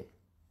তোলে,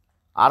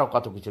 আরও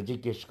কত কিছু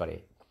জিজ্ঞেস করে।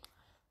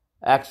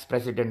 X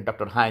president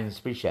doctor Heinze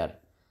fisher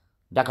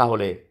দেখা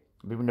হলে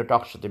বিভিন্ন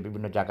টকশোতে,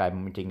 বিভিন্ন জায়গায়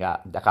মিটিংয়ে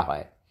দেখা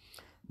হয়,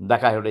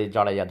 দেখা হলে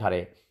জড়াইয়া ধরে,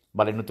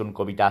 বলে নতুন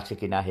কবিতা আছে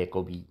কি না হে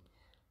কবি,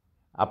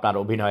 আপনার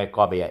অভিনয়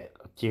কবে,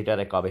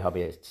 থিয়েটারে কবে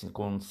হবে,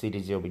 কোন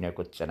সিরিজে অভিনয়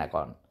করছেন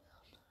এখন।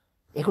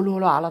 এগুলো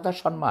হলো আলাদা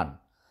সম্মান।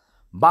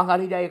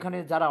 বাঙালিরা এখানে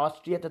যারা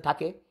অস্ট্রিয়াতে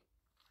থাকে,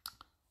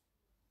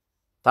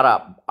 তারা,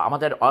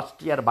 আমাদের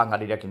অস্ট্রিয়ার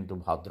বাঙালিরা কিন্তু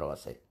ভদ্র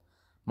আছে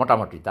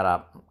মোটামুটি, তারা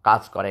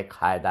কাজ করে,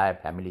 খায় দায়,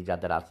 ফ্যামিলি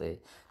যাদের আছে।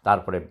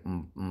 তারপরে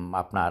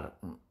আপনার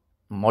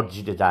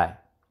মসজিদে যায়,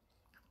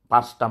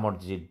 5টা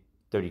মসজিদ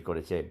তৈরি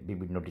করেছে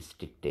বিভিন্ন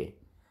ডিস্ট্রিক্টে,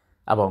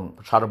 এবং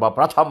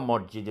সর্বপ্রথম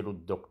মসজিদের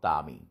উদ্যোক্তা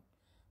আমি,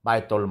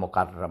 বায়তুল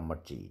মোকাররম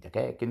মসজিদ।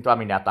 দেখে, কিন্তু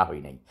আমি নেতা হই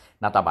নাই,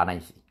 নেতা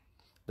বানাইছি।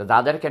 তো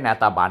যাদেরকে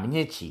নেতা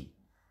বানিয়েছি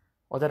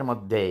ওদের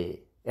মধ্যে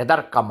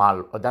এদার कमाल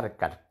उधर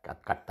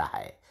करता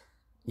है,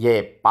 ये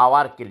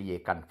पावर के लिए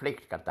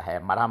कन्फ्लिक्ट करता है,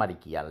 मारामारी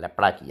किया,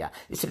 लफड़ा किया,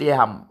 इसलिए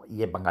हम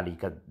ये बंगाली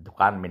का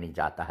दुकान में नहीं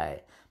जाता है,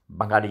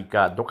 बंगाली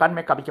का दुकान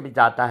में कभी कभी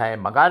जाता है,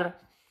 मगर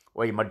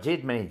वही मस्जिद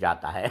में नहीं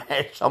जाता है,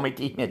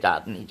 समिति में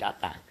नहीं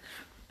जाता है।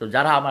 তো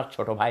যারা আমার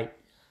ছোট ভাই,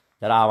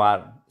 যারা আমার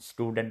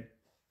স্টুডেন্ট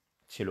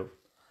ছিল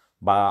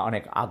বা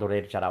অনেক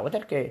আদরের, যারা,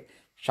 ওদেরকে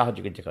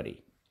সহযোগিতা করি।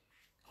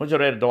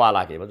 হুজুরের দোয়া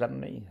লাগে, বোঝেন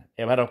নেই?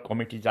 এবারও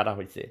কমিটি যারা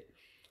হয়েছে,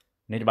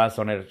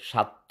 নির্বাচনের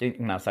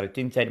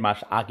 3-4 মাস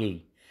আগেই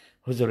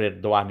হুজুরের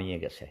দোয়া নিয়ে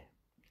গেছে,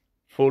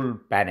 ফুল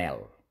প্যানেল।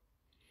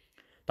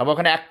 তবে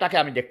ওখানে একটাকে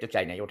আমি দেখতে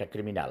চাই নাই, ওটা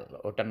ক্রিমিনাল,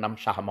 ওটার নাম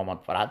শাহ মোহাম্মদ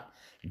ফরহাদ,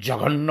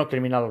 জঘন্য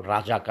ক্রিমিনাল,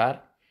 রাজাকার।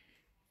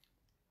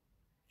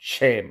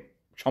 সে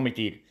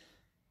সমিতির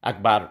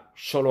একবার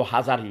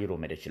 16,000 ইউরো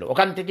মেরেছিল,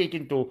 ওখান থেকেই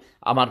কিন্তু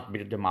আমার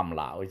বিরুদ্ধে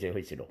মামলা ওই যে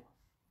হয়েছিল,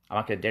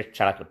 আমাকে দেশ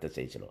ছাড়া করতে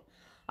চেয়েছিল।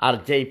 আর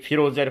যেই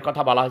ফিরোজের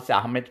কথা বলা হয়েছে,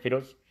 আহমেদ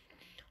ফিরোজ,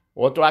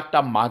 ও তো একটা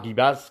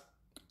মাগিবাজ,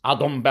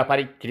 আদম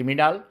ব্যাপারী,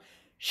 ক্রিমিনাল।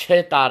 সে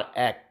তার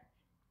এক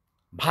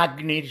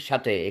ভাগ্নির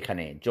সাথে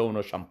এখানে যৌন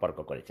সম্পর্ক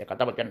করেছে,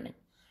 কথা বলছেন নেই?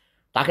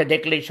 তাকে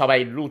দেখলেই সবাই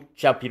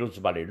লুচ্চা ফিরোজ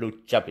বলে,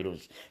 লুচ্চা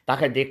ফিরোজ।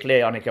 তাকে দেখলে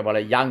অনেকে বলে,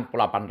 ইয়াং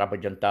পোলাপানরা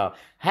পর্যন্ত,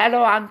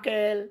 হ্যালো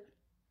আঙ্কেল,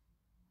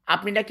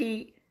 আপনি নাকি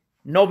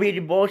নবীর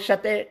বউর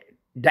সাথে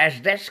ড্যাশ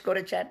ড্যাশ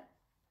করেছেন?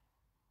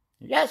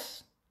 ইয়েস,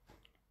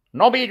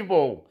 নবীর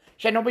বউ।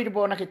 সে নবীর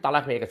বউ নাকি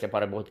তালাক হয়ে গেছে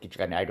পরে, বহুত কিছু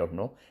কেন, আই ডোন্ট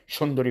নো।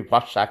 সুন্দরী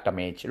ফর্সা একটা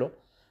মেয়ে ছিল,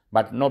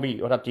 বাট নবী,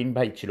 ওরা 3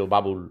 ভাই ছিল,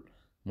 বাবুল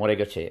মরে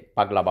গেছে,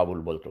 পাগলা বাবুল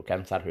বলতো,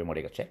 ক্যান্সার হয়ে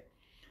মরে গেছে।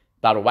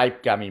 তার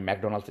ওয়াইফকে আমি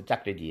ম্যাকডোনাল্ডসে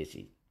চাকরি দিয়েছি,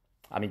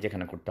 আমি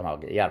যেখানে করতাম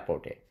আগে,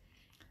 এয়ারপোর্টে।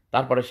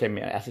 তারপরে সে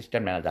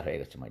অ্যাসিস্ট্যান্ট ম্যানেজার হয়ে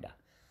গেছে মহিলা।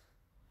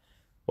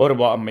 ওর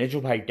মেজু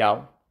ভাইটাও,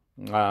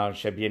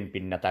 সে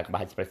বিএনপির নেতা,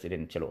 ভাইস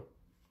প্রেসিডেন্ট ছিল।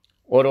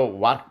 ওরও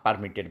ওয়ার্ক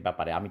পারমিটের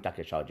ব্যাপারে আমি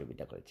তাকে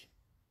সহযোগিতা করেছি।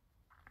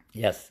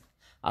 ইয়েস,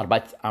 আর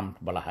বাইচ আর্মড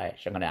বলা হয়,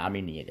 সেখানে আমি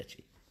নিয়ে গেছি,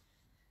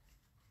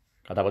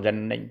 কথা বোঝেন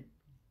নেই?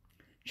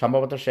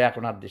 সম্ভবত সে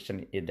এখন আর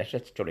দেশে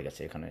চলে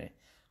গেছে, এখানে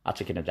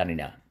আছে কিনা জানি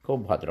না। খুব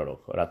ভদ্রলোক।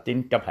 ওরা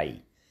 3টা ভাই,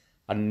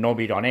 আর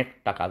নবীর অনেক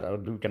টাকা,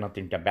 2টা না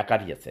 3টা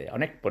বেকারি আছে,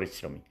 অনেক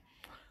পরিশ্রমী।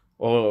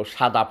 ও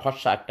সাদা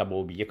ফর্সা একটা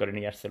বউ বিয়ে করে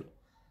নিয়ে আসছিল,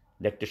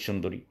 দেখতে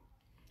সুন্দরী,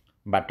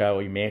 বাট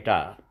ওই মেয়েটা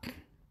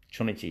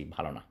শুনেছি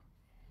ভালো না।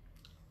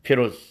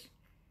 ফিরোজ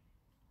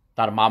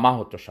তার মামা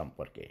হতো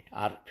সম্পর্কে,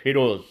 আর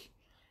ফিরোজ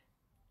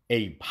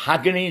এই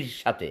ভাগ্নির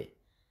সাথে,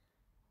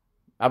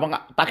 এবং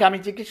তাকে আমি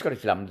জিজ্ঞেস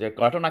করেছিলাম যে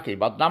ঘটনা কি,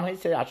 বদনাম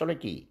হয়েছে আসলে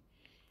কি?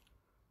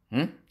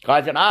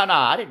 কয় যে না না,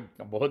 আরে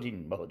বহুদিন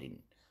বহুদিন,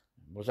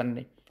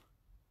 বুঝেননি?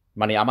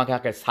 মানে আমাকে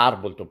আগে স্যার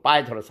বলতো,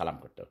 পায়ে ধরে সালাম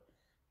করতো।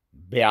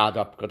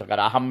 বেয়াদব কোথাকার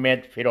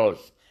আহমেদ ফিরোজ,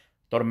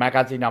 তোর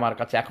ম্যাগাজিন আমার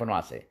কাছে এখনো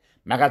আছে।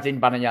 ম্যাগাজিন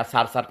বানাইয়া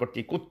সার সার করতি,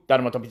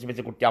 কুত্তার মতো পিছিয়ে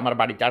পিছিয়ে করতি, আমার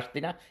বাড়িতে আসতি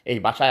না, এই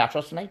বাসায়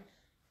আসস নাই,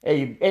 এই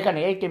এখানে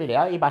এই টেবিলে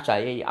এই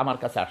বাসায় এই আমার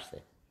কাছে আসছে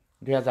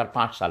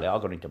 2005 সালে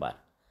অগণিতবার।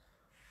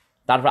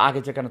 তারপর আগে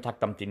যেখানে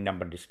থাকতাম 3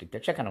 নম্বর ডিস্ট্রিক্টে,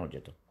 সেখানেও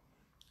যেত,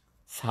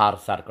 সার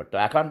সার করতো।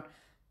 এখন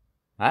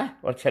হ্যাঁ,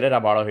 ওর ছেলেরা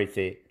বড়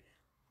হয়েছে,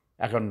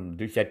 এখন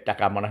 2-4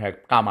 টাকা মনে হয়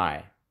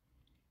কামায়।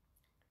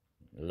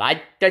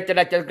 লাইটতে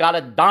লাইটতে গালে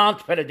দাঁত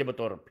ফেলে দেবো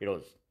তোর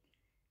ফিরোজ।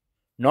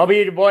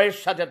 নবীর বয়স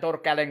সাথে তোর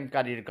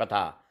কেলেঙ্কারির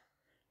কথা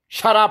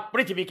সারা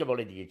পৃথিবীকে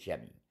বলে দিয়েছি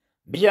আমি।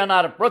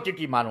 ভিয়েনার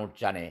প্রতিটি মানুষ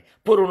জানে,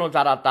 পুরনো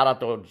যারা তারা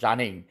তো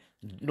জানেই,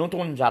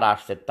 নতুন যারা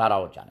আসছে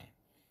তারাও জানে।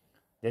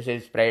 দিস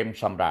ইজ প্রেম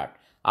সম্রাট।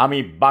 আমি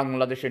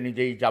বাংলাদেশে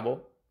নিজেই যাব,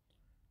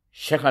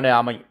 সেখানে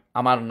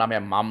আমার নামে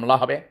মামলা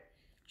হবে,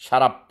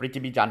 সারা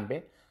পৃথিবী জানবে।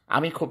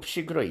 আমি খুব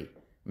শীঘ্রই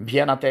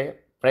ভিয়েনাতে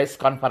প্রেস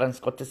কনফারেন্স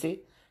করতেছি,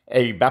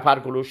 এই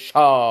ব্যাপারগুলো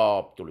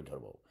সব তুলে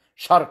ধরব,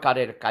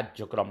 সরকারের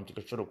কার্যক্রম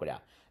থেকে শুরু করে।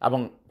 এবং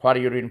ফর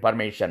ইউর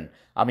ইনফরমেশন,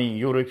 আমি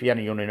ইউরোপিয়ান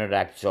ইউনিয়নের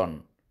একজন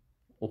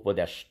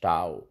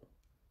উপদেষ্টাও।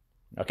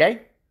 ওকে,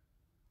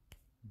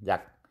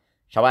 যাক,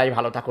 সবাই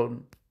ভালো থাকুন,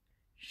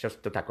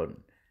 সুস্থ থাকুন।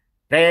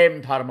 প্রেম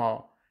ধর্ম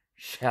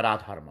সেরা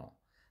ধর্ম।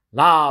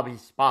 Love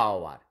is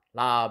power,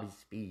 love is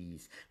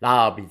piece,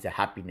 love is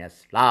happiness,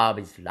 love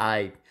is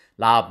life,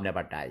 love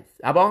never dies.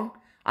 এবং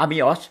আমি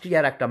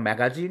অস্ট্রিয়ার একটা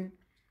ম্যাগাজিন,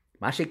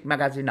 মাসিক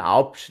ম্যাগাজিন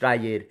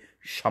আউপসরাইয়ের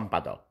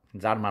সম্পাদক,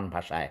 জার্মান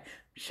ভাষায়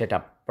সেটা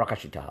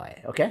প্রকাশিত হয়।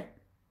 ওকে,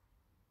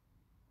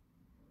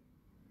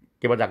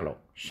 কে বোঝা গেল?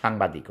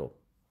 সাংবাদিকও,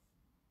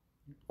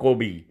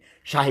 কবি,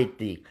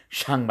 সাহিত্যিক,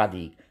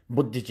 সাংবাদিক,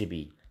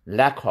 বুদ্ধিজীবী,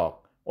 লেখক,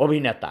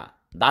 অভিনেতা,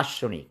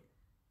 দার্শনিক,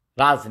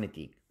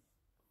 রাজনীতিক,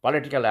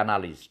 পলিটিক্যাল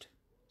অ্যানালিস্ট,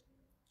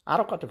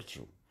 আরও কত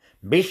কিছু।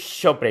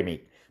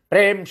 বিশ্বপ্রেমিক,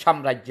 প্রেম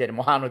সাম্রাজ্যের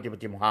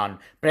মহানধিপতি, মহান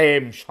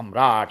প্রেম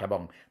সম্রাট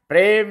এবং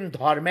প্রেম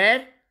ধর্মের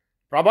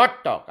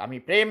প্রবর্তক। আমি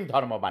প্রেম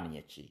ধর্ম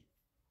বানিয়েছি।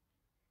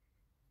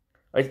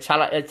 ওই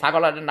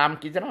ছাগলের নাম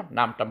কি যেন,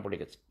 নামটাম পড়ে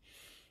গেছে।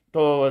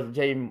 তো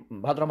যেই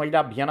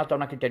ভদ্রমহিলা ভিয়েনাতে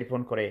ওনাকে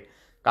টেলিফোন করে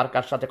কার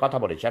কার সাথে কথা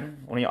বলেছেন,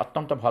 উনি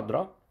অত্যন্ত ভদ্র,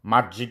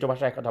 মার্জিত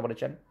ভাষায় কথা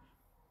বলেছেন।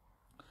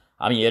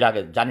 আমি এর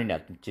আগে জানি না,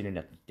 চিনি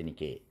না তিনি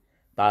কে।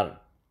 তার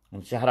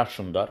চেহারা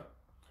সুন্দর,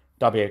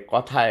 তবে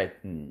কথায়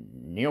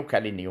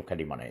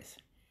নিউখালি মনে হয়েছে।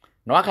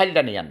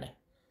 নোয়াখালীটা নেই আন্নে,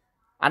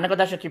 আন্নে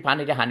কথা সে কি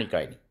পানিতে হানি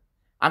কয়নি।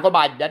 আঙ্কো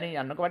বাদ জানি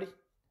আন্নকে বাড়ি,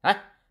 হ্যাঁ,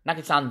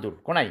 নাকি চান্দুর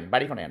কোনাই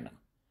বাড়ি কোনাই আন্ন,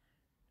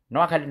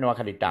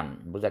 নোয়াখালী টান,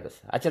 বোঝা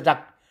গেছে। আচ্ছা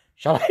যাক,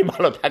 সবাই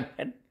ভালো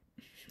থাকবেন,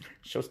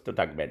 সুস্থ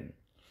থাকবেন।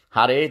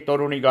 আর এই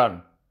তরুণীগণ,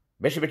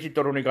 বেশি বেশি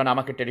তরুণীগণ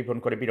আমাকে টেলিফোন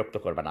করে বিরক্ত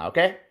করবে না,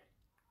 ওকে?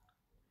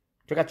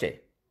 ঠিক আছে?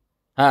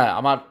 হ্যাঁ,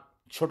 আমার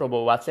ছোট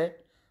বউ আছে,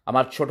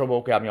 আমার ছোট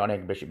বউকে আমি অনেক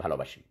বেশি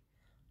ভালোবাসি।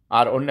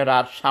 আর অন্যরা,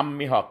 আর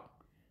সাম্মি হক,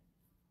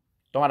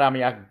 তোমার আমি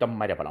একদম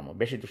মেরে ফেলামো,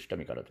 বেশি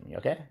দুষ্টমি করো তুমি,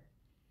 ওকে?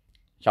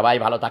 সবাই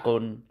ভালো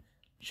থাকুন,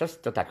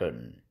 সুস্থ থাকুন।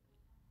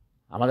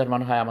 আমাদের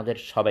মনে হয় আমাদের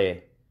সবে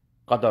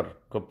কদর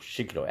খুব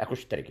শীঘ্র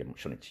 21 তারিখে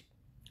শুনেছি,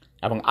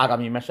 এবং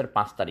আগামী মাসের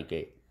 5 তারিখে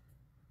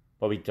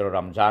পবিত্র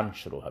রমজান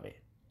শুরু হবে।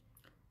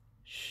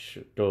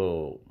 তো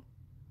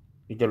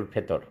ঈদুল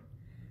ফিতর,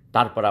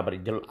 তারপর আবার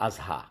ঈদুল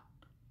আজহা।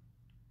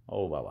 ও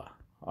বাবা,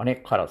 অনেক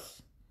খরচ।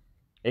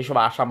 এইসব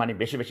আশা মানে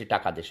বেশি বেশি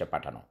টাকা দেশে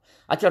পাঠানো।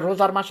 আচ্ছা,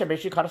 রোজার মাসে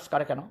বেশি খরচ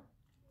করে কেন?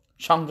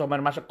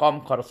 সংযমের মাসে কম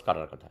খরচ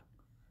করার কথা।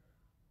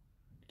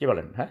 কি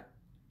বলেন? হ্যাঁ,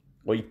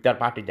 ওই ইফতার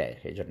পার্টি দেয়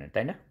এই জন্য,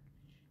 তাই না?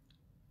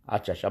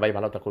 আচ্ছা, সবাই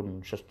ভালো থাকুন,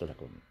 সুস্থ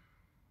থাকুন।